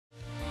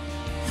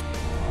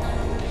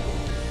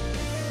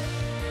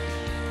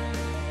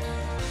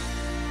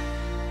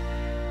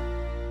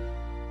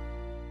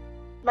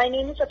My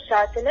name is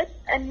Absar Talat,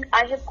 and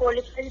I have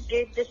qualified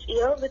GATE this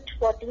year with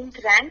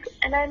 14th rank,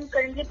 and I am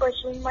currently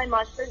pursuing my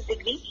master's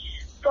degree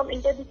from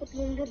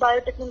Interdisciplinary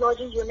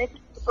Biotechnology Unit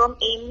from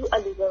AMU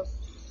Aligarh.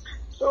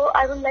 So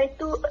I would like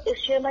to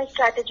share my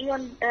strategy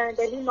on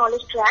Delhi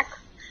Knowledge Track.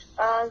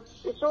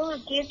 So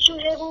GATE जो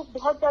है वो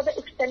बहुत ज़्यादा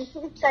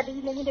extensive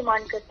study नहीं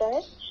demand करता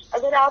है.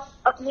 अगर आप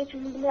अपने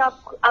फील्ड में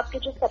आपके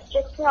जो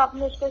सब्जेक्ट्स हैं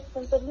आपने उसको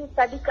एक्सटेंसिवली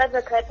स्टडी कर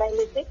रखा है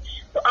पहले से,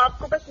 तो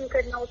आपको बस ये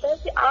करना होता है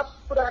कि आप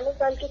पुराने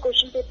साल के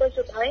क्वेश्चन पेपर्स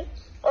उठाएं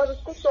और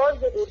उसको सॉल्व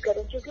जरूर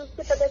करें, क्योंकि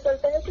उससे पता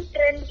चलता है कि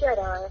ट्रेंड क्या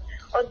रहा है.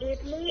 और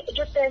गेट में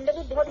जो ट्रेंड है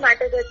वो बहुत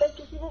मैटर करता है,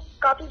 क्योंकि वो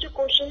काफी जो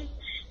क्वेश्चन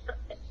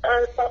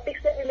टॉपिक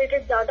से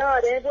रिलेटेड ज्यादा आ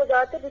रहे हैं वो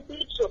ज्यादातर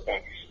रिपीट होते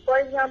हैं. फॉर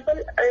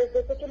एग्जाम्पल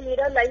जैसे कि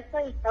मेरा लाइफ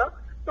साइंस था,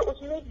 तो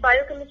उसमें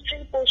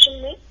बायोकेमिस्ट्री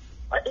पोर्शन में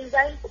और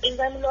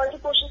एंजाइमोलॉजी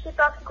पोर्शन से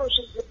काफी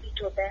क्वेश्चन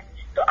रिपीट होते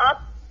हैं. तो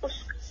आप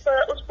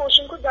उस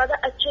पोर्शन को ज्यादा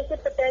अच्छे से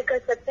प्रिपेयर कर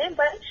सकते हैं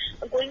by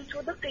going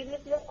through the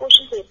previous year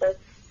question paper.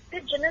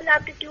 फिर जनरल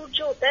एप्टीट्यूड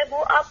जो होता है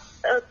वो आप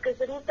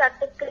जरूर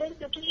प्रैक्टिस करें,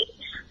 क्योंकि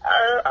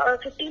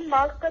 15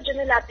 मार्क्स का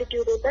जनरल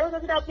एप्टीट्यूड होता है, और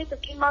अगर आपने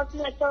 15 मार्क्स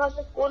में अच्छा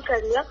खासा स्कोर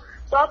कर लिया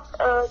तो आप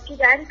की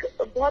रैंक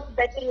बहुत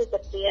बेटर हो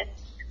सकती है.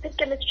 फिर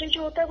केमिस्ट्री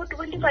जो होता है वो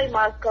 25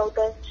 मार्क्स का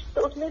होता है,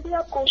 तो उसमें भी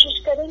आप कोशिश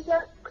करें कि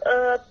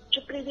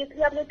जो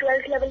प्रीवियसली आपने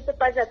 12th लेवल पे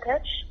पढ़ रखा है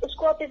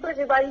उसको आप एक बार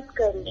रिवाइज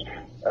कर लें.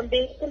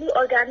 बेसिकली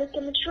ऑर्गेनिक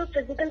केमिस्ट्री और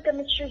फिजिकल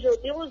केमिस्ट्री जो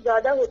होती है वो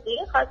ज्यादा होती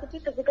है, खासकर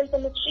फिजिकल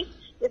केमिस्ट्री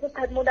जैसे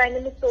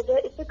थर्मोडायनेमिक्स हो गया,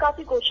 इससे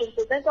काफी क्वेश्चन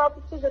होते हैं, तो आप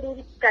इसको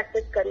जरूर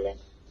प्रैक्टिस कर लें.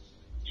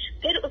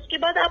 फिर उसके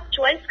बाद आप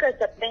चॉइस कर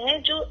सकते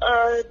हैं जो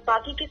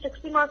बाकी के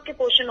 60 मार्क्स के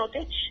पोर्शन होते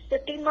हैं.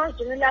 15 मार्क्स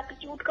जनरल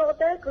एप्टीट्यूड का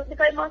होता है,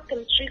 25 मार्क्स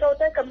केमिस्ट्री का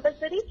होता है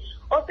कंपलसरी,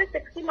 और फिर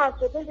 60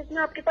 मार्क्स होते हैं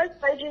जिसमें आपके पास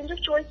 5 रेंज ऑफ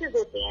चॉइसेस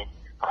होते हैं.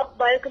 आप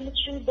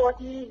बायोकेमिस्ट्री,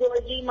 बॉटनी,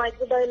 जूलॉजी,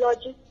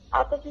 माइक्रोबायोलॉजी,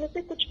 आप उसमें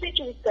से कुछ भी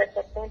चूज कर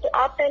सकते हैं. तो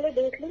आप पहले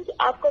देख लें कि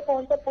आपका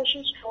कौन सा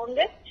पोर्शन स्ट्रॉन्ग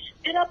है,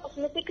 फिर आप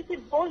उसमें से किसी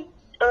दो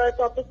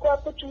टॉपिक को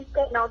आपको चूज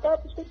करना होता है,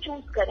 आप उसको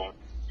चूज करें.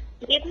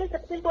 गेट में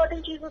सबसे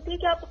इम्पोर्टेंट चीज होती है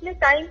कि आप अपने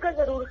टाइम का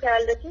जरूर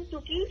ख्याल रखें,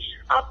 क्योंकि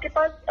आपके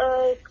पास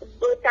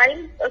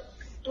टाइम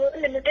थोड़ा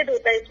लिमिटेड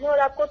होता है इसमें, और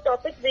आपको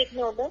टॉपिक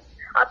देखने होते हैं,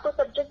 आपको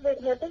सब्जेक्ट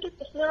देखने होते हैं कि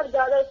किसमें आप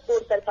ज्यादा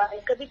स्कोर कर पाए.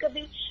 कभी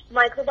कभी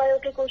माइक्रोबायो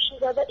के क्वेश्चन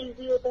ज्यादा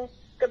इजी होते हैं,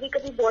 कभी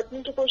कभी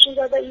बॉटनी के क्वेश्चन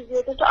ज्यादा इजी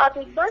होते हैं. तो आप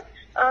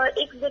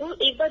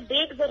एक बार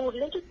देख जरूर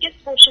लें कि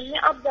किस क्वेश्चन में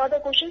आप ज्यादा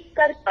क्वेश्चन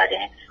कर पा रहे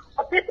हैं,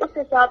 और फिर उस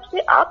हिसाब से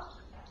आप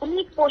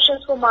उन्हीं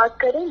क्वेश्चंस को मार्क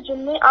करें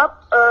जिनमें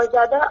आप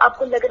ज्यादा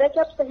आपको लग रहा है कि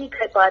आप सही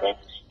कर पा रहे हैं,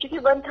 क्योंकि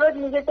 1/3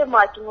 निगेटिव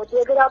मार्किंग होती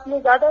है. अगर आपने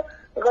ज्यादा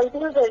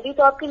गलतियां कर दी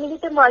तो आपकी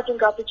निगेटिव मार्किंग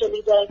काफी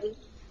चली जाएगी.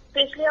 तो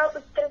इसलिए आप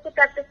इस तरह से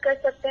प्रैक्टिस कर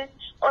सकते हैं.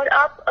 और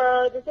आप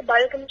जैसे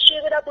बायोकेमिस्ट्री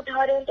अगर आप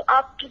उठा रहे हैं तो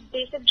आपकी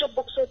बेसिक जो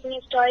बुक्स होती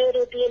हैं, स्टायर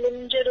होती है,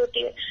 लिंजर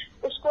होती है,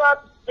 उसको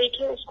आप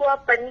देखिए, उसको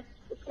आप पढ़ें.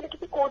 इसके लिए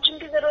किसी कोचिंग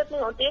की जरूरत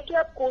नहीं होती है कि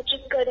आप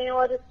कोचिंग करें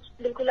और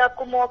बिल्कुल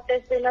आपको मॉक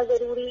टेस्ट देना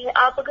जरूरी है.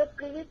 आप अगर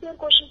प्रीवियस ईयर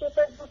क्वेश्चन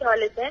पेपर उठा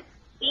लेते हैं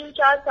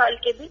 3-4 साल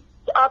के भी,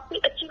 तो आपकी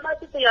अच्छी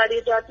खासी तैयारी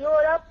हो जाती है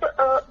और आप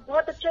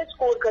बहुत अच्छा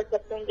स्कोर कर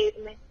सकते हैं गेट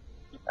में.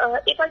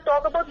 If I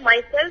talk about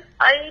myself,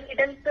 I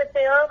didn't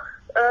prepare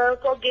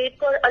for GATE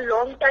for a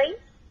long time.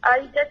 I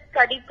just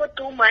studied for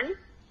 2 months.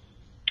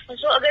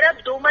 So अगर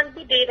आप 2 मंथ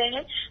भी दे रहे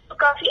हैं तो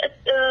काफी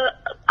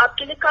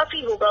आपके लिए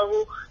काफी होगा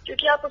वो,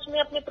 क्योंकि आप उसमें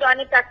अपने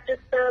पुराने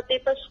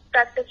पेपर्स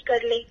प्रैक्टिस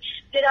कर लें.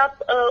 फिर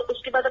आप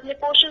उसके बाद अपने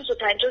पोर्शंस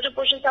उठाएं, जो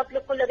पोर्शंस आप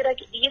लोग को लग रहा है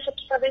कि ये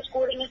सबसे ज्यादा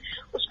स्कोरिंग है,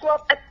 उसको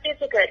आप अच्छे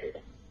से कर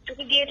लें.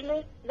 क्योंकि गेट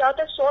में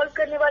ज्यादा सॉल्व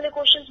करने वाले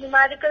क्वेश्चंस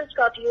न्यूमेरिकल्स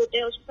काफी होते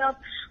हैं, उसमें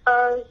आप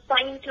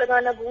साइंस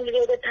लगाना भूल गए.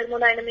 अगर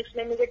थर्मोडायनेमिक्स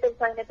में नेगेटिव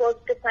साइन है,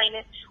 पॉजिटिव साइन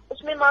है,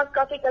 उसमें मार्क्स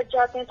काफी कट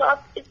जाते हैं. तो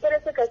आप इस तरह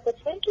से कर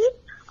सकते हैं कि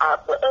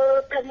आप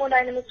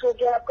थर्मोडायनेमिक्स हो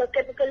गया, आपका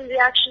केमिकल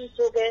रिएक्शंस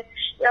हो गए,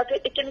 या फिर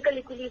केमिकल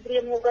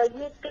इक्विलिब्रियम होगा,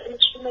 ये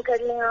केमिस्ट्री में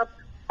कर लें आप.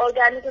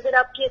 ऑर्गेनिक अगर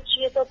आपकी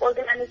अच्छी है तो आप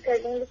ऑर्गेनिक कर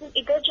लें. लेकिन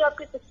इधर जो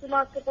आपके 60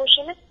 मार्क्स के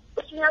क्वेश्चन है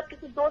उसमें आप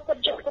किसी 2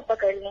 सब्जेक्ट को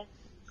पकड़ लें.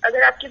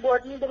 अगर आपकी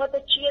बॉटनी बहुत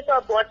अच्छी है तो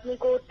आप बॉटनी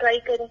को ट्राई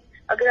करें.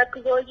 अगर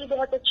आपकी जूलॉजी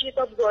बहुत अच्छी है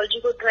तो आप जूलॉजी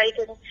को ट्राई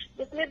करें.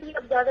 जिसमें भी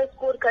आप ज्यादा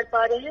स्कोर कर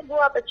पा रहे हैं वो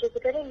आप अच्छे से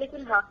करें.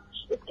 लेकिन हाँ,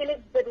 इसके लिए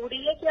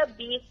जरूरी है कि आप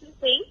BSc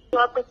से ही जो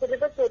आपका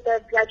सिलेबस होता है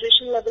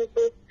ग्रेजुएशन लेवल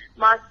पे,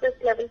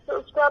 मास्टर्स लेवल पे,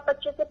 उसको आप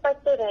अच्छे से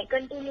पढ़ते रहें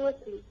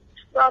कंटिन्यूअसली.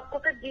 तो आपको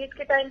फिर गेट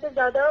के टाइम पे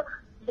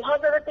बहुत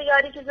ज्यादा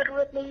तैयारी की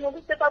जरूरत नहीं होगी.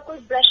 सिर्फ आपको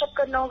ब्रश अप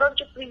करना होगा.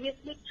 जो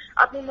प्रीवियसली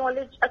आपने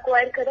नॉलेज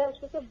एक्वायर करा है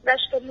उसको सिर्फ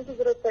ब्रश करने की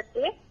जरूरत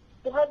पड़ती है.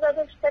 बहुत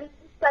ज्यादा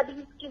एक्सपेंसिव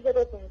स्टडीज की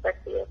जरूरत नहीं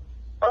पड़ती है.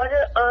 और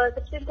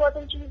सबसे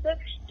इम्पोर्टेंट चीज है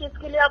कि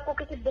इसके लिए आपको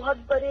किसी बहुत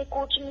बड़े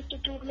कोचिंग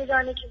इंस्टीट्यूट में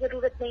जाने की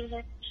जरूरत नहीं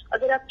है.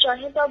 अगर आप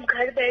चाहें तो आप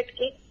घर बैठ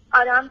के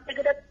आराम से,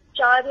 अगर आप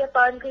 4 या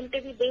 5 घंटे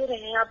भी दे रहे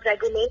हैं, आप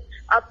रेगुलर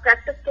आप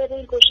प्रैक्टिस कर रहे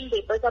हैं क्वेश्चन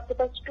पेपर्स, आपके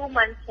पास 2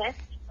 मंथ्स हैं,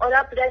 और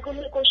आप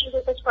रेगुलर क्वेश्चन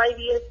पेपर्स 5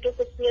 ईयर्स के,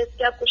 6 ईयर्स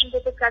के आप क्वेश्चन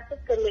पेपर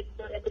प्रैक्टिस कर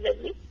लेते हैं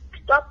रेगुलरली,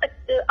 तो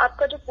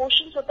आपका जो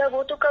पोर्शन होता है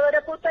वो तो कवर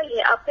अप होता ही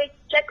है. आपका एक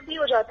चेक भी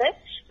हो जाता है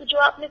कि जो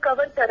आपने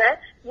कवर करा है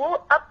वो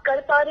आप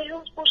कर पा रहे हो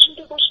उस पोर्शन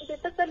के क्वेश्चन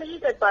पेपर पर, नहीं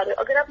कर पा रहे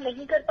हो. अगर आप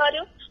नहीं कर पा रहे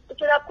हो तो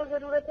फिर आपको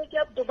जरूरत है कि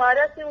आप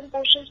दोबारा से उन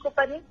पोर्शंस को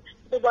पढ़ें,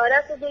 दोबारा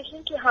से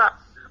देखें कि हाँ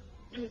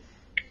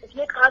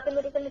इसमें कहाँ से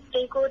मेरे से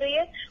मिस्टेक हो रही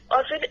है,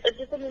 और फिर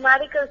जैसे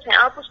न्यूमेरिकल्स हैं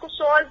आप उसको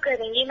सॉल्व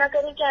करें, ये ना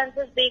करें कि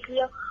आंसर देख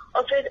लिया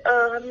और फिर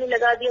हमने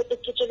लगा दिया टिक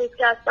के चलो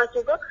इसके आसपास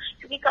होगा,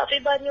 क्योंकि काफी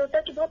बार ये होता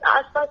है कि बहुत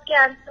आसपास के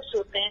आंसर्स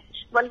होते हैं,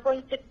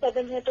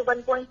 1.67 है तो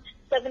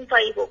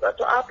 1.75 होगा,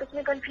 तो आप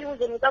इसमें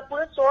कंफ्यूज हैं, तो आप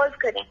पूरा सॉल्व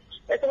करें।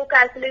 जैसे वो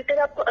कैलकुलेटर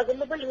आपको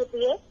अवेलेबल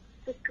होती है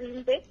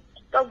स्क्रीन पे,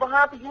 तो अब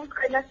वहाँ आप यूज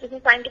करना सीखें।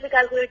 साइंटिफिक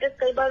कैलकुलेटर्स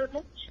कई बार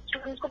उसमें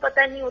स्टूडेंट्स को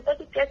पता नहीं होता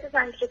कि कैसे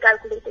साइंटिफिक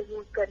कैलकुलेटर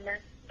यूज करना है,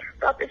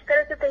 तो आप इस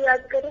तरह से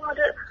तैयारी करें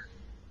और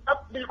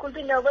आप बिल्कुल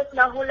भी नर्वस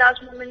ना हो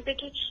लास्ट मोमेंट पे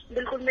कि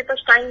बिल्कुल मेरे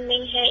पास टाइम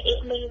नहीं है,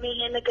 1 महीने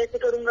है, मैं कैसे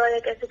करूंगा या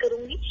कैसे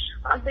करूंगी।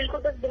 आप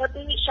बिल्कुल बस बहुत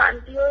ही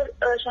शांति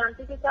और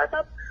शांति के साथ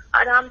आप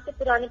आराम से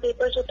पुराने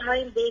पेपर्स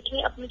उठाएं,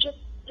 देखें, अपनी जो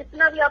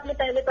जितना भी आपने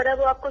पहले पढ़ा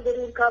वो आपको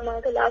जरूर काम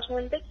आएगा लास्ट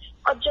मोमेंट पे।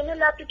 और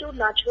जनरल एप्टीट्यूड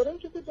ना छोड़ें,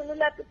 क्योंकि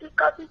जनरल एप्टीट्यूड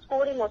काफी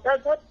स्कोरिंग होता है,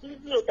 बहुत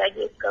ईजी होता है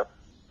ये इसका,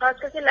 खास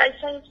करके लाइफ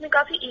साइंस में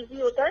काफी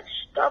इजी होता है,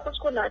 तो आप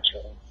उसको ना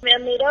छोड़ें।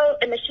 मेरा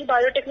M.Sc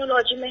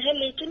बायोटेक्नोलॉजी में है,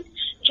 लेकिन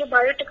जो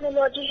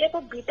बायोटेक्नोलॉजी है वो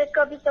बीटेक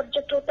का भी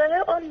सब्जेक्ट होता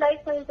है और लाइफ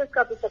साइंसेस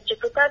का भी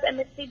सब्जेक्ट होता है। आप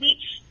M.Sc भी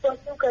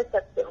परस्यू कर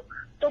सकते हो,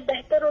 तो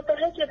बेहतर होता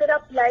है कि अगर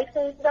आप लाइफ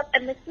साइंस आप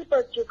M.Sc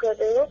परस्यू कर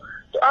रहे हो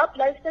तो आप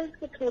लाइफ साइंस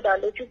के थ्रू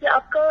डालो, क्योंकि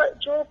आपका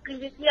जो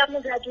प्रीवियसली आपने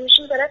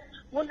ग्रेजुएशन करा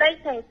वो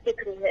लाइफ साइंस के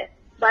थ्रू है।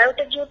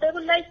 बायोटेक जो होता है वो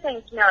लाइफ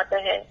साइंस में आता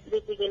है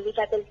बेसिकली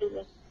फैकल्टी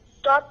में।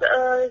 तो आप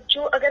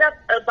जो अगर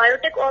आप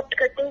बायोटेक ऑप्ट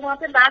करते हो वहाँ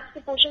पे मैथ्स के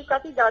क्वेश्चन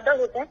काफी ज्यादा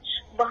होते हैं,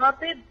 वहाँ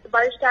पे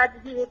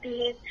बायोस्टैट्स भी होती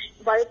है,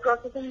 बायो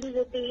प्रोसेसिंग भी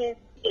होती है,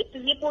 तो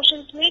ये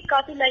पोर्शंस में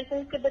काफी लाइफ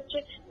साइंस के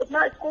बच्चे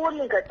उतना स्कोर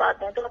नहीं कर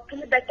पाते हैं, तो आपके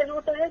लिए बेटर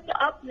होता है कि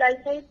आप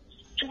लाइफ साइंस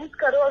चूज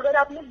करो। अगर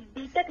आपने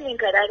बीटेक नहीं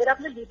करा है, अगर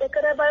आपने बीटेक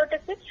करा है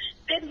बायोटेक से,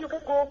 फिर you can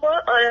go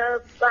for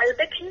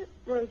biotech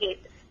in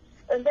gate.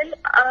 Then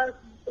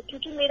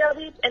क्योंकि मेरा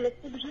अभी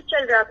M.Sc भी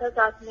चल रहा था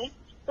साथ में,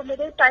 तो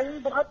मेरे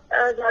टाइम बहुत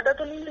ज्यादा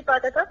तो नहीं मिल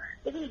पाता था,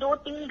 लेकिन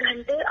 2-3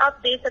 घंटे आप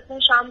दे सकते हैं,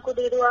 शाम को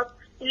दे दो आप।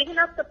 लेकिन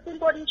आप सबसे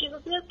इम्पोर्टेंट चीज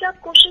होती है कि आप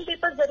क्वेश्चन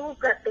पेपर जरूर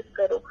प्रैक्टिस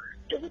करो,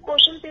 क्योंकि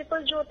क्वेश्चन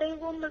पेपर जो होते हैं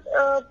वो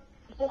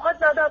बहुत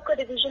ज्यादा आपका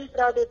रिवीजन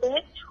करा देते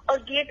हैं। और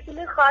गेट के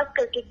लिए खास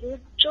करके गेट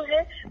जो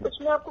है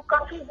उसमें आपको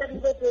काफी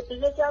जरूरत होती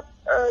है कि आप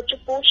जो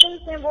क्वेश्चन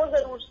हैं वो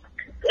जरूर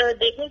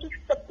देखें कि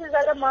सबसे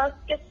ज्यादा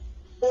मार्क्स किस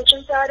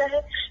क्वेश्चन से आ रहा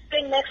है,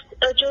 फिर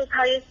नेक्स्ट जो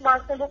हाईएस्ट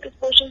मार्क्स है वो किस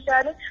क्वेश्चन से आ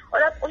रहे हैं,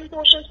 और आप उन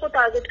क्वेश्चंस को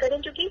टारगेट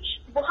करें, क्योंकि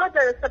बहुत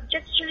ज्यादा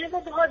सब्जेक्ट्स जो है वो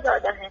बहुत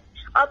ज्यादा हैं,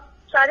 आप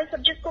सारे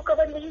सब्जेक्ट्स को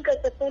कवर नहीं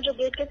कर सकते हैं जो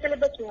गेट के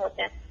सिलेबस में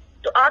होते हैं।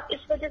 तो आप इस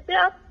वजह से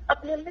आप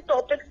अपने अपने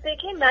टॉपिक्स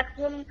देखें,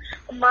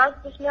 मैक्सिमम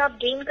मार्क्स जिसमें आप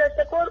गेन कर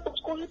सको और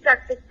उसको ही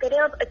प्रैक्टिस करें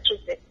आप अच्छे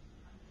से।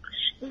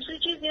 दूसरी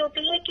चीज ये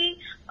होती है कि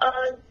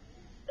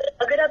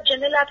अगर आप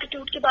जनरल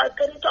एप्टीट्यूड की बात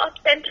करें तो आप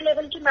 10th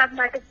लेवल की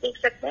मैथमेटिक्स देख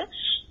सकते हैं,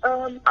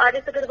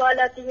 RS अग्रवाल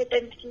आती है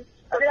 10th की।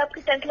 अगर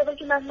आपकी 10th लेवल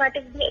की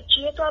मैथमेटिक्स भी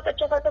अच्छी है तो आप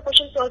अच्छा खासा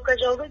क्वेश्चन सॉल्व कर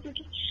जाओगे,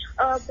 क्योंकि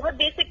बहुत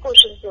बेसिक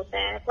क्वेश्चन होते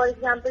हैं। फॉर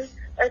एग्जाम्पल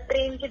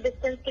ट्रेन के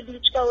डिस्टेंस के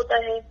बीच का होता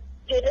है,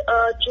 फिर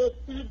जो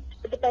स्पीड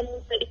पे ट्रेन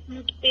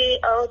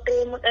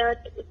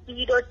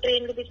स्पीड और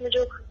ट्रेन के बीच में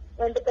जो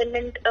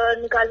डिपेंडेंट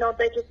निकालना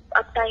होता है कि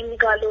आप टाइम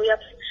निकालो, या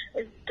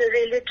फिर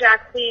रेलवे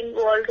ट्रैक से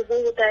इन्वॉल्व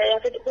वो होता है, या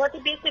फिर बहुत ही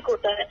बेसिक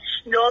होता है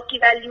लॉ की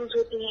वैल्यूज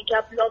होती हैं कि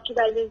आप लॉ की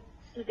वैल्यूज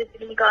सीधे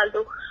सीधे निकाल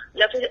दो,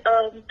 या फिर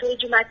थोड़े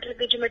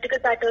ज्योमेट्रिकल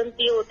पैटर्न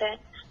दिए होते हैं,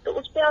 तो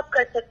उस पर आप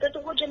कर सकते हैं। तो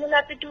वो जनरल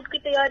एप्टीट्यूड की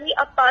तैयारी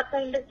आप पाथ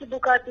फाइंडर की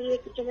बुक आती है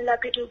जनरल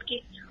एप्टीट्यूड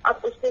की,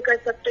 आप उससे कर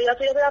सकते हो। या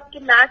फिर अगर आपकी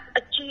मैथ्स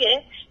अच्छी है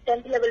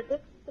 10th लेवल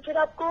पे तो फिर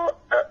आपको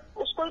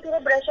उसको ही थोड़ा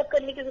ब्रश अप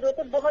करने की जरूरत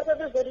है, बहुत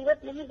ज्यादा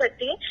जरूरत नहीं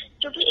पड़ती है,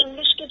 क्योंकि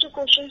इंग्लिश के जो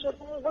क्वेश्चन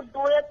होते हैं वो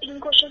 2 या 3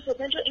 क्वेश्चन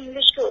होते हैं जो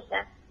इंग्लिश के होते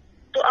हैं,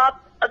 तो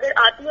आप अगर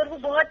आती है और वो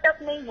बहुत टफ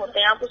नहीं होते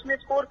हैं, आप उसमें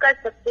स्कोर कर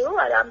सकते हो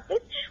आराम से,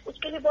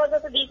 उसके लिए बहुत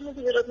ज्यादा देखने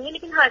की जरूरत नहीं है।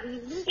 लेकिन हाँ,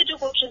 रीजनिंग के जो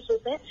क्वेश्चन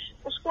होते हैं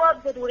उसको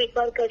आप जरूर एक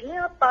बार कर लें।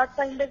 आप पाथ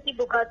फाइंडर की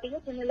बुक आती है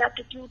जनरल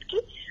एप्टीट्यूड की,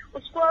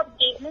 उसको आप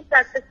देख लें,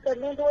 प्रैक्टिस कर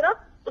लें थोड़ा,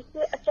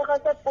 उससे अच्छा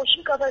खासा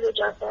क्वेश्चन कवर हो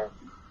जाता है।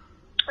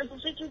 और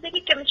दूसरी चीज है कि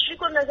केमिस्ट्री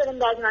को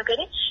नजरअंदाज ना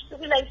करें,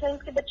 क्योंकि लाइफ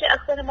साइंस के बच्चे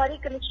अक्सर हमारी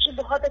केमिस्ट्री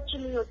बहुत अच्छी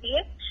नहीं होती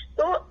है,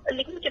 तो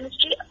लेकिन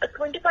केमिस्ट्री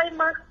 25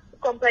 मार्क्स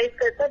कॉम्प्राइज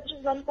करता है, which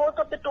is 1/4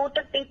 of the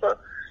total paper.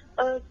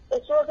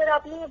 सो अगर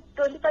आपने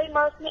 25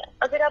 मार्क्स में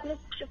अगर आपने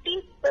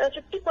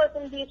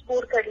 50% भी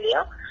स्कोर कर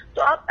लिया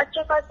तो आप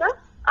अच्छा खासा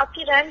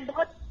आपकी रैंक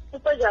बहुत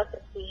ऊपर जा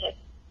सकती है,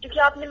 क्योंकि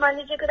आपने मान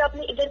लीजिए अगर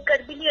आपने इधर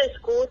कर भी लिया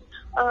स्कोर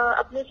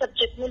अपने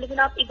सब्जेक्ट में, लेकिन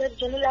आप इधर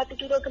जनरल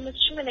एप्टीट्यूड और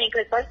केमिस्ट्री में नहीं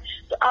कर पाए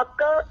तो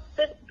आपका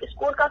फिर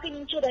स्कोर काफी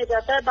नीचे रह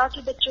जाता है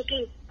बाकी बच्चों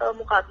के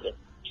मुकाबले।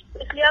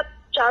 इसलिए आप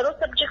चारों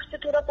सब्जेक्ट पे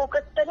थोड़ा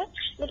फोकस करें,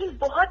 लेकिन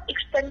बहुत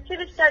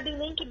एक्सटेंसिव स्टडी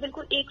नहीं कि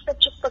बिल्कुल एक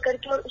सब्जेक्ट पकड़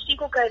के और उसी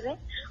को कर रहे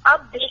हैं।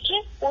 आप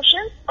देखें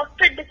क्वेश्चन और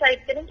फिर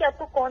डिसाइड करें कि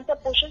आपको कौन सा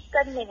क्वेश्चन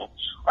करने हैं,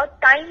 और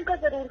टाइम का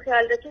जरूर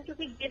ख्याल रखें,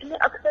 क्योंकि गेट में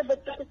अक्सर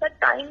बच्चों के साथ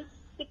टाइम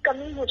की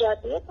कमी हो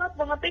जाती है। तो आप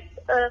वहाँ पे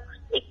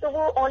एक तो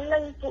वो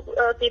ऑनलाइन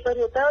पेपर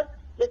होता है,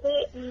 जैसे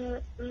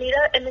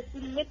मेरा M.Sc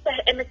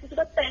के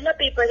बाद पहला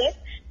पेपर है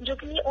जो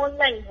कि ये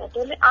ऑनलाइन है,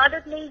 तो हमें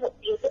आदत नहीं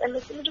होती है। तो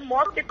M.Sc में जो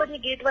मॉक पेपर ये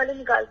गेट वाले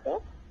निकालते हैं,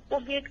 वो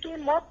गेट के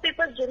मॉक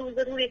पेपर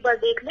जरूर एक बार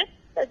देख लें,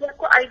 ताकि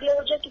आपको आइडिया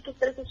हो जाए कि किस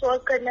तरह से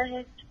सॉल्व करना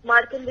है,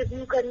 मार्किंग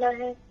रिव्यू करना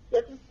है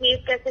या फिर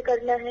सेव कैसे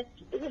करना है।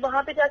 क्योंकि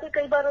वहां पे जाके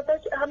कई बार होता है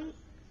कि हम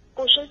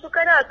क्वेश्चन तो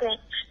कर आते हैं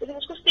लेकिन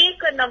उसको सेव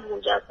करना भूल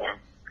जाते हैं,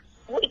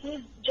 वो इतनी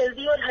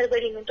जल्दी और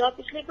हड़बड़ी में। तो आप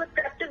इसलिए एक बार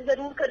प्रैक्टिस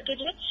जरूर करके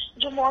लिए,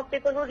 जो मॉक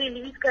पेपर वो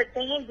रिलीज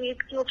करते हैं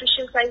गेट की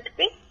ऑफिशियल साइट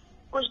पे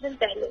कुछ दिन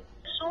पहले।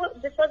 So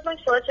this was my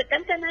first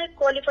attempt and I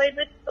qualified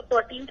with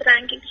 14th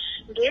rank in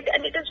gate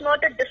and it is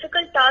not a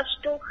difficult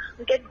task to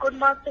get good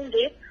marks in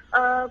gate.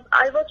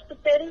 I was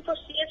preparing for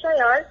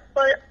CSIR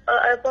for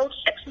about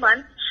 6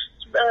 months,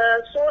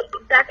 so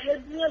that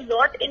helped me a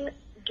lot in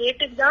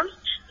GATE exams.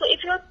 So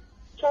if you're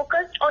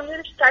focused on your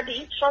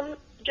studies from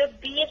your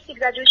B.Sc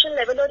graduation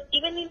level or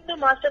even in the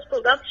master's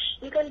program,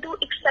 you can do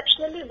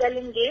exceptionally well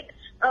in GATE.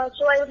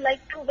 So I would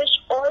like to wish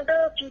all the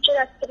future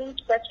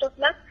aspirants best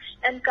of luck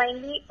and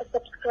kindly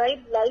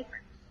subscribe, like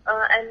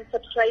and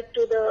subscribe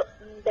to the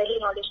Delhi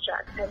Knowledge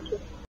Chat. Thank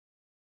you.